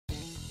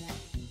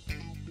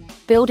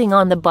Building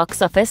on the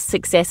box office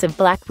success of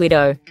Black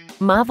Widow,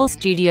 Marvel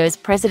Studios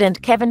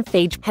president Kevin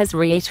Feige has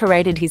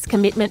reiterated his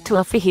commitment to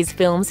offer his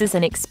films as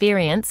an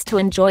experience to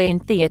enjoy in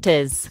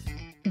theaters.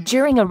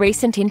 During a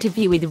recent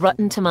interview with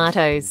Rotten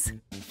Tomatoes,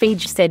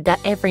 Feige said that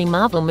every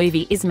Marvel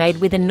movie is made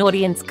with an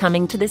audience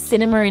coming to the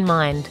cinema in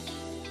mind.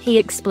 He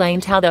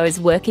explained how those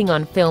working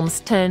on films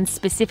turn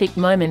specific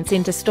moments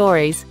into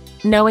stories,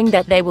 knowing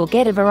that they will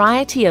get a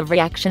variety of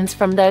reactions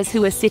from those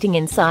who are sitting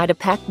inside a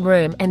packed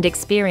room and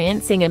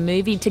experiencing a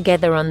movie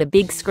together on the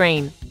big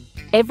screen.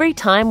 Every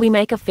time we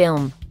make a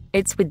film,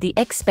 it's with the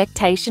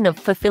expectation of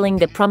fulfilling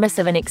the promise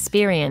of an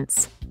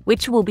experience,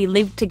 which will be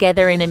lived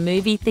together in a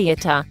movie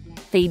theater,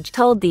 Feige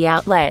told the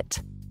outlet.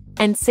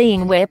 And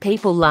seeing where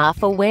people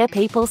laugh or where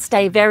people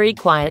stay very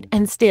quiet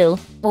and still,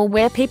 or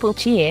where people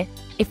cheer,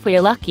 if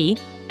we're lucky,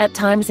 at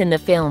times in the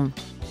film.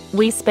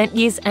 We spent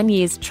years and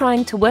years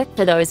trying to work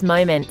for those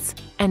moments,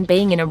 and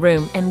being in a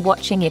room and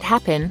watching it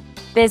happen,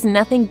 there's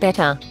nothing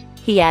better,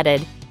 he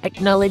added,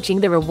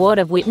 acknowledging the reward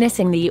of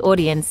witnessing the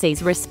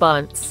audience's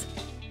response.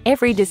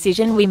 Every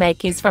decision we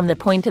make is from the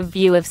point of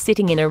view of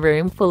sitting in a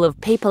room full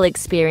of people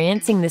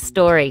experiencing the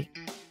story.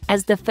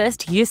 As the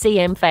first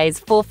UCM Phase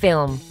 4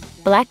 film,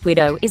 Black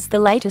Widow is the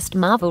latest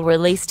Marvel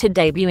release to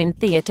debut in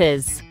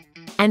theaters.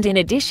 And in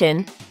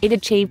addition, it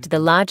achieved the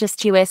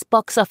largest US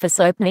box office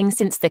opening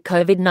since the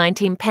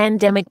COVID-19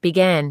 pandemic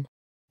began.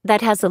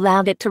 That has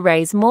allowed it to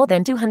raise more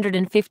than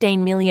 $215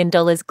 million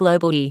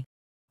globally.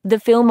 The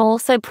film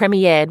also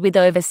premiered with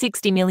over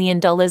 $60 million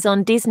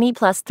on Disney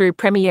Plus through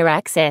Premier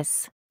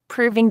Access,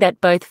 proving that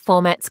both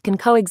formats can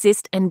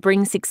coexist and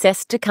bring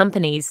success to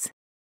companies.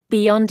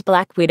 Beyond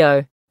Black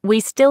Widow, we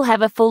still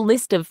have a full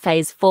list of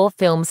Phase 4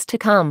 films to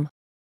come.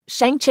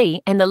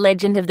 Shang-Chi and the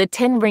Legend of the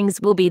Ten Rings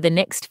will be the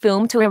next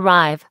film to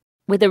arrive,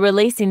 with a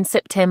release in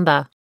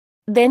September.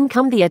 Then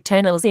come the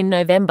Eternals in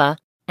November,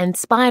 and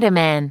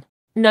Spider-Man: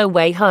 No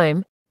Way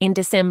Home in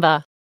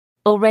December.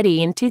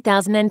 Already in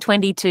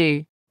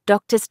 2022,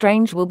 Doctor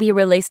Strange will be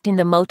released in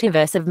the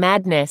Multiverse of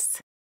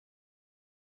Madness.